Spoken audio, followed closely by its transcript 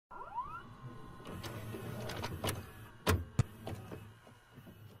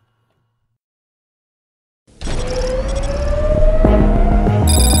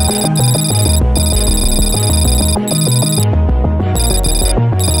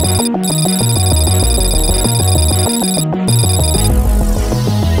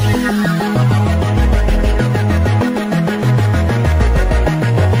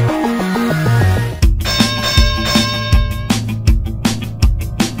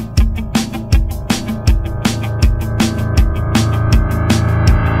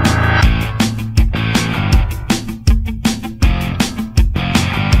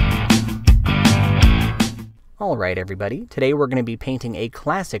Alright everybody, today we're going to be painting a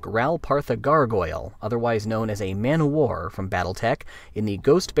classic Ralpartha gargoyle, otherwise known as a man-o-war from Battletech, in the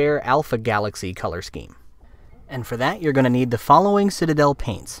Ghost Bear Alpha Galaxy color scheme. And for that you're going to need the following Citadel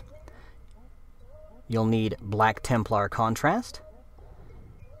paints. You'll need Black Templar Contrast,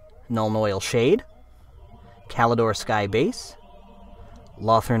 Nuln Oil Shade, Kalidor Sky Base,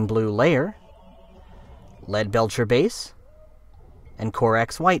 Lothern Blue Layer, Lead Belcher Base, and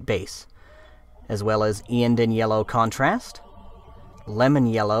Corax White Base, as well as Eondon Yellow Contrast, Lemon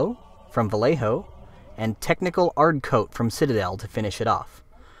Yellow from Vallejo, and Technical Ardcoat from Citadel to finish it off.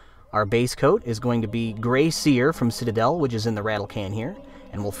 Our base coat is going to be Gray Seer from Citadel, which is in the rattle can here,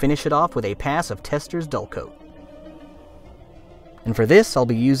 and we'll finish it off with a pass of Tester's Dull Coat. And for this, I'll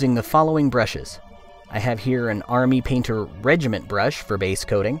be using the following brushes. I have here an Army Painter Regiment brush for base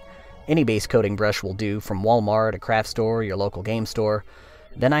coating. Any base coating brush will do, from Walmart, a craft store, your local game store.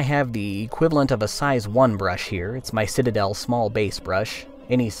 Then I have the equivalent of a size 1 brush here. It's my Citadel small base brush.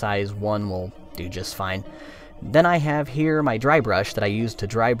 Any size 1 will do just fine. Then I have here my dry brush that I use to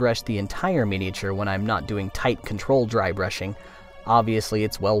dry brush the entire miniature when I'm not doing tight controlled dry brushing. Obviously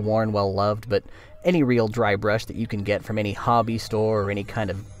it's well worn, well loved, but any real dry brush that you can get from any hobby store or any kind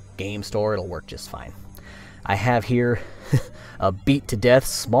of game store, it'll work just fine. I have here a beat to death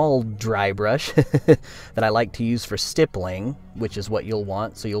small dry brush that I like to use for stippling, which is what you'll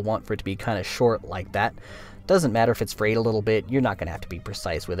want, so you'll want for it to be kind of short like that. Doesn't matter if it's frayed a little bit, you're not going to have to be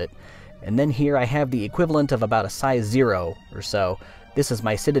precise with it. And then here I have the equivalent of about a size 0 or so. This is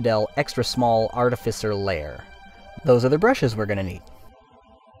my Citadel extra small Artificer Layer. Those are the brushes we're going to need.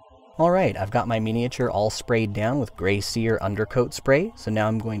 Alright, I've got my miniature all sprayed down with Gray Seer undercoat spray, so now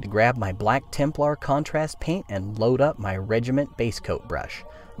I'm going to grab my Black Templar contrast paint and load up my Regiment base coat brush.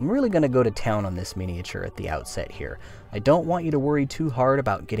 I'm really going to go to town on this miniature at the outset here. I don't want you to worry too hard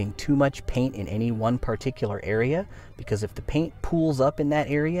about getting too much paint in any one particular area, because if the paint pools up in that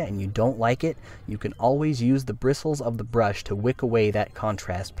area and you don't like it, you can always use the bristles of the brush to wick away that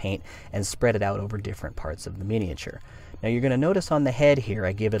contrast paint and spread it out over different parts of the miniature. Now you're going to notice on the head here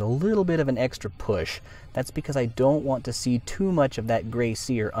I give it a little bit of an extra push. That's because I don't want to see too much of that Gray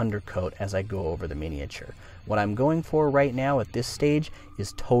Seer undercoat as I go over the miniature. What I'm going for right now at this stage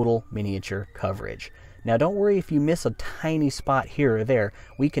is total miniature coverage. Now don't worry if you miss a tiny spot here or there,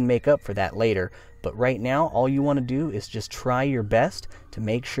 we can make up for that later, but right now all you want to do is just try your best to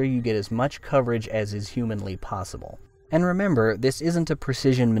make sure you get as much coverage as is humanly possible. And remember, this isn't a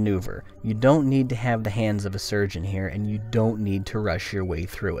precision maneuver. You don't need to have the hands of a surgeon here, and you don't need to rush your way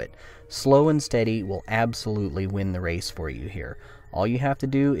through it. Slow and steady will absolutely win the race for you here. All you have to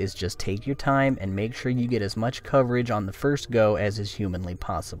do is just take your time and make sure you get as much coverage on the first go as is humanly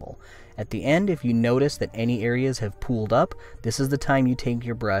possible. At the end, if you notice that any areas have pooled up, this is the time you take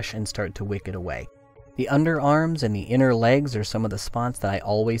your brush and start to wick it away. The underarms and the inner legs are some of the spots that I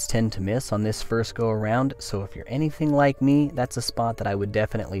always tend to miss on this first go around, so if you're anything like me, that's a spot that I would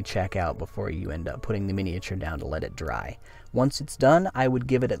definitely check out before you end up putting the miniature down to let it dry. Once it's done, I would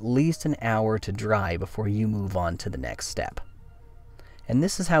give it at least an hour to dry before you move on to the next step. And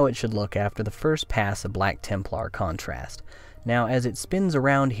this is how it should look after the first pass of Black Templar contrast. Now as it spins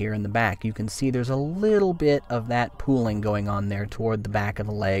around here in the back, you can see there's a little bit of that pooling going on there toward the back of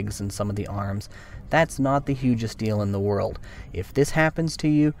the legs and some of the arms. That's not the hugest deal in the world. If this happens to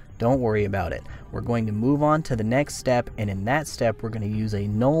you, don't worry about it. We're going to move on to the next step, and in that step we're going to use a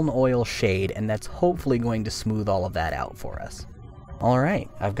Nuln Oil Shade, and that's hopefully going to smooth all of that out for us. Alright,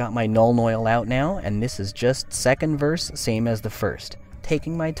 I've got my Nuln Oil out now, and this is just second verse, same as the first.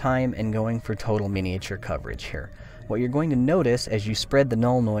 Taking my time and going for total miniature coverage here. What you're going to notice as you spread the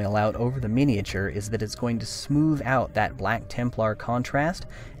Nuln Oil out over the miniature is that it's going to smooth out that Black Templar contrast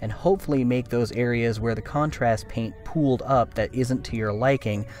and hopefully make those areas where the contrast paint pooled up that isn't to your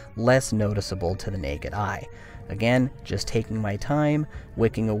liking less noticeable to the naked eye. Again, just taking my time,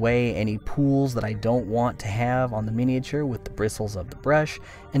 wicking away any pools that I don't want to have on the miniature with the bristles of the brush,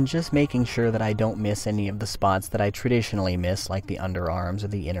 and just making sure that I don't miss any of the spots that I traditionally miss, like the underarms or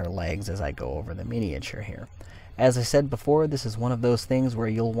the inner legs as I go over the miniature here. As I said before, this is one of those things where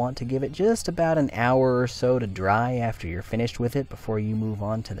you'll want to give it just about an hour or so to dry after you're finished with it before you move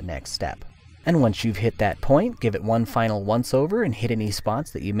on to the next step. And once you've hit that point, give it one final once over and hit any spots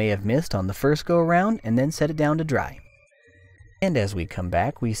that you may have missed on the first go around, and then set it down to dry. And as we come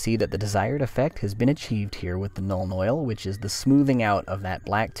back, we see that the desired effect has been achieved here with the Nuln Oil, which is the smoothing out of that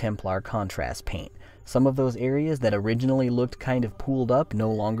Black Templar contrast paint. Some of those areas that originally looked kind of pooled up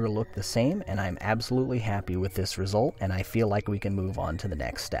no longer look the same, and I'm absolutely happy with this result, and I feel like we can move on to the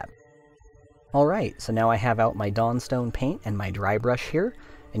next step. Alright, so now I have out my Dawnstone paint and my dry brush here,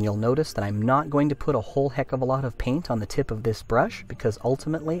 And you'll notice that I'm not going to put a whole heck of a lot of paint on the tip of this brush, because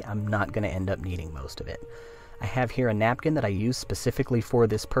ultimately I'm not going to end up needing most of it. I have here a napkin that I use specifically for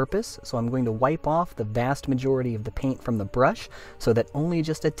this purpose, so I'm going to wipe off the vast majority of the paint from the brush so that only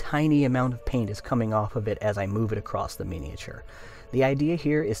just a tiny amount of paint is coming off of it as I move it across the miniature. The idea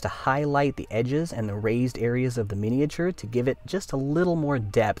here is to highlight the edges and the raised areas of the miniature to give it just a little more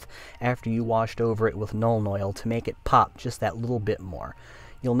depth after you washed over it with Nuln Oil to make it pop just that little bit more.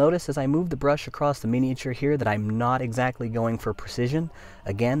 You'll notice as I move the brush across the miniature here that I'm not exactly going for precision.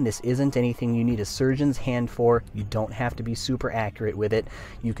 Again, this isn't anything you need a surgeon's hand for. You don't have to be super accurate with it.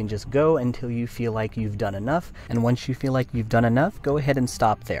 You can just go until you feel like you've done enough, and once you feel like you've done enough, go ahead and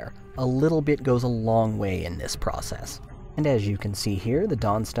stop there. A little bit goes a long way in this process. And as you can see here, the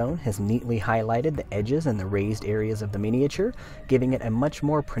Dawnstone has neatly highlighted the edges and the raised areas of the miniature, giving it a much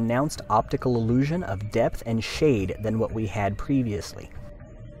more pronounced optical illusion of depth and shade than what we had previously.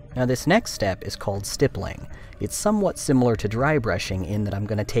 Now this next step is called stippling. It's somewhat similar to dry brushing in that I'm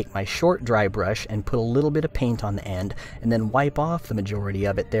going to take my short dry brush and put a little bit of paint on the end and then wipe off the majority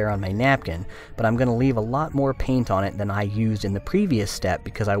of it there on my napkin, but I'm going to leave a lot more paint on it than I used in the previous step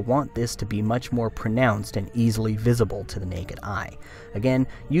because I want this to be much more pronounced and easily visible to the naked eye. Again,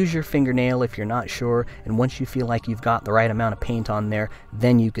 use your fingernail if you're not sure, and once you feel like you've got the right amount of paint on there,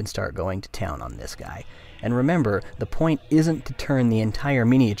 then you can start going to town on this guy. And remember, the point isn't to turn the entire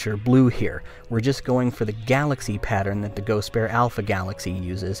miniature blue here. We're just going for the galaxy pattern that the Ghost Bear Alpha Galaxy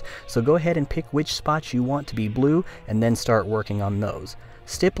uses, so go ahead and pick which spots you want to be blue and then start working on those.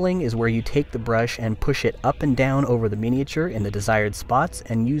 Stippling is where you take the brush and push it up and down over the miniature in the desired spots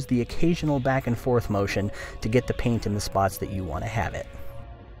and use the occasional back and forth motion to get the paint in the spots that you want to have it.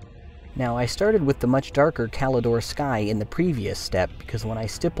 Now, I started with the much darker Kulchytskyy in the previous step because when I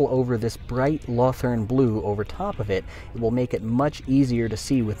stipple over this bright Lothern blue over top of it, it will make it much easier to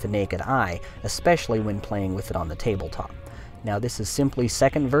see with the naked eye, especially when playing with it on the tabletop. Now this is simply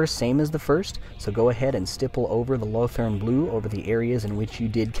second verse, same as the first, so go ahead and stipple over the Lothern blue over the areas in which you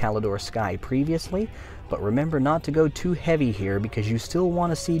did Kulchytskyy previously, but remember not to go too heavy here because you still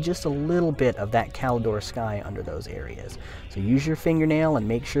want to see just a little bit of that Kulchytskyy under those areas. So use your fingernail and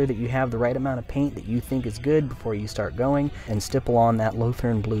make sure that you have the right amount of paint that you think is good before you start going, and stipple on that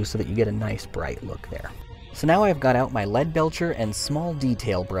Lothern blue so that you get a nice bright look there. So now I've got out my lead belcher and small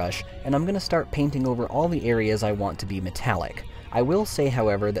detail brush, and I'm going to start painting over all the areas I want to be metallic. I will say,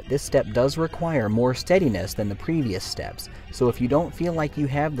 however, that this step does require more steadiness than the previous steps, so if you don't feel like you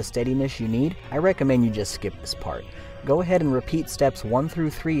have the steadiness you need, I recommend you just skip this part. Go ahead and repeat steps 1 through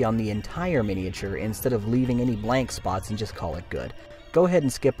 3 on the entire miniature instead of leaving any blank spots and just call it good. Go ahead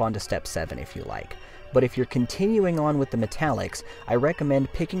and skip on to step 7 if you like. But if you're continuing on with the metallics, I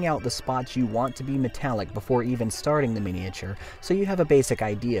recommend picking out the spots you want to be metallic before even starting the miniature, so you have a basic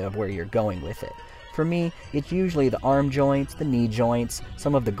idea of where you're going with it. For me, it's usually the arm joints, the knee joints,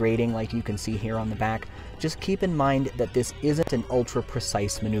 some of the grading like you can see here on the back. Just keep in mind that this isn't an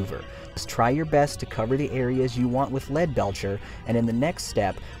ultra-precise maneuver. Just try your best to cover the areas you want with lead belcher, and in the next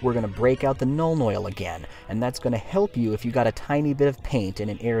step, we're going to break out the Nuln Oil again, and that's going to help you if you got a tiny bit of paint in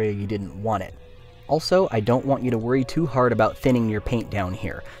an area you didn't want it. Also, I don't want you to worry too hard about thinning your paint down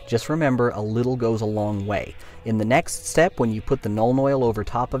here. Just remember, a little goes a long way. In the next step, when you put the Nuln Oil over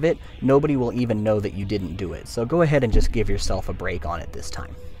top of it, nobody will even know that you didn't do it, so go ahead and just give yourself a break on it this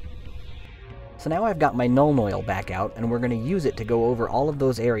time. So now I've got my Nuln Oil back out, and we're going to use it to go over all of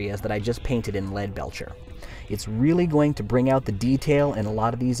those areas that I just painted in lead belcher. It's really going to bring out the detail in a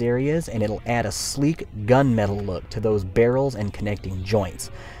lot of these areas, and it'll add a sleek gunmetal look to those barrels and connecting joints.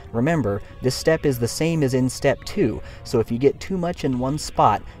 Remember, this step is the same as in step 2, so if you get too much in one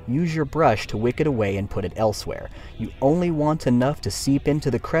spot, use your brush to wick it away and put it elsewhere. You only want enough to seep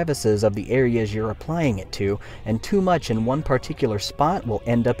into the crevices of the areas you're applying it to, and too much in one particular spot will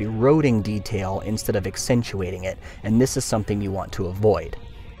end up eroding detail instead of accentuating it, and this is something you want to avoid.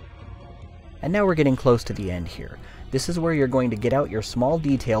 And now we're getting close to the end here. This is where you're going to get out your small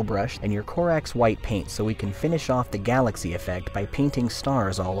detail brush and your Corax white paint so we can finish off the galaxy effect by painting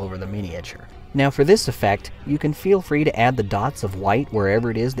stars all over the miniature. Now for this effect, you can feel free to add the dots of white wherever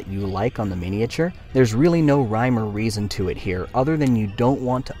it is that you like on the miniature. There's really no rhyme or reason to it here, other than you don't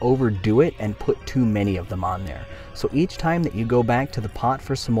want to overdo it and put too many of them on there. So each time that you go back to the pot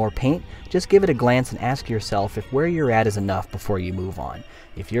for some more paint, just give it a glance and ask yourself if where you're at is enough before you move on.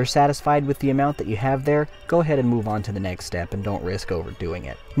 If you're satisfied with the amount that you have there, go ahead and move on to the next step and don't risk overdoing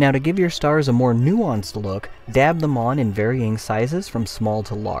it. Now to give your stars a more nuanced look, dab them on in varying sizes from small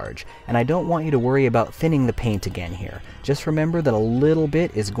to large. And I don't want you to worry about thinning the paint again here. Just remember that a little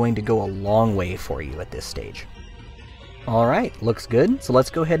bit is going to go a long way for you at this stage. Alright, looks good, so let's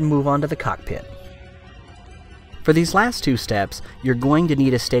go ahead and move on to the cockpit. For these last two steps, you're going to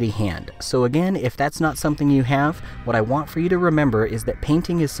need a steady hand. So again, if that's not something you have, what I want for you to remember is that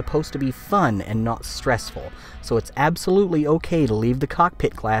painting is supposed to be fun and not stressful. So it's absolutely okay to leave the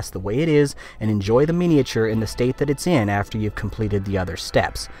cockpit glass the way it is and enjoy the miniature in the state that it's in after you've completed the other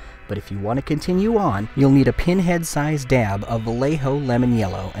steps. But if you want to continue on, you'll need a pinhead-sized dab of Vallejo Lemon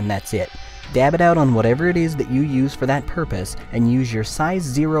Yellow, and that's it. Dab it out on whatever it is that you use for that purpose, and use your size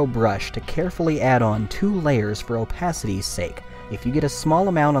 0 brush to carefully add on 2 layers for opacity's sake. If you get a small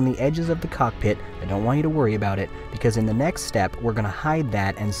amount on the edges of the cockpit, I don't want you to worry about it, because in the next step we're going to hide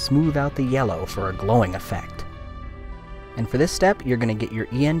that and smooth out the yellow for a glowing effect. And for this step, you're going to get your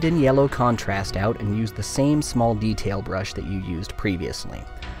Iandin Yellow contrast out and use the same small detail brush that you used previously.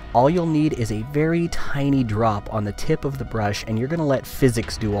 All you'll need is a very tiny drop on the tip of the brush, and you're going to let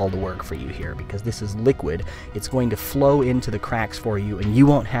physics do all the work for you here, because this is liquid. It's going to flow into the cracks for you, and you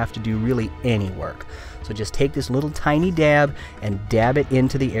won't have to do really any work. So just take this little tiny dab and dab it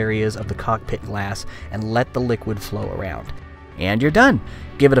into the areas of the cockpit glass and let the liquid flow around. And you're done!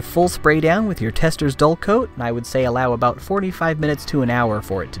 Give it a full spray down with your tester's dull coat, and I would say allow about 45 minutes to an hour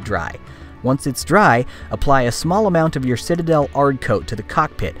for it to dry. Once it's dry, apply a small amount of your Citadel Ard coat to the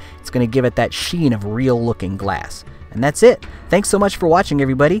cockpit. It's going to give it that sheen of real-looking glass. And that's it. Thanks so much for watching,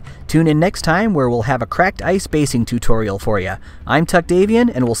 everybody. Tune in next time where we'll have a cracked ice basing tutorial for you. I'm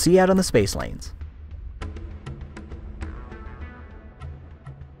Tuckdavian, and we'll see you out on the space lanes.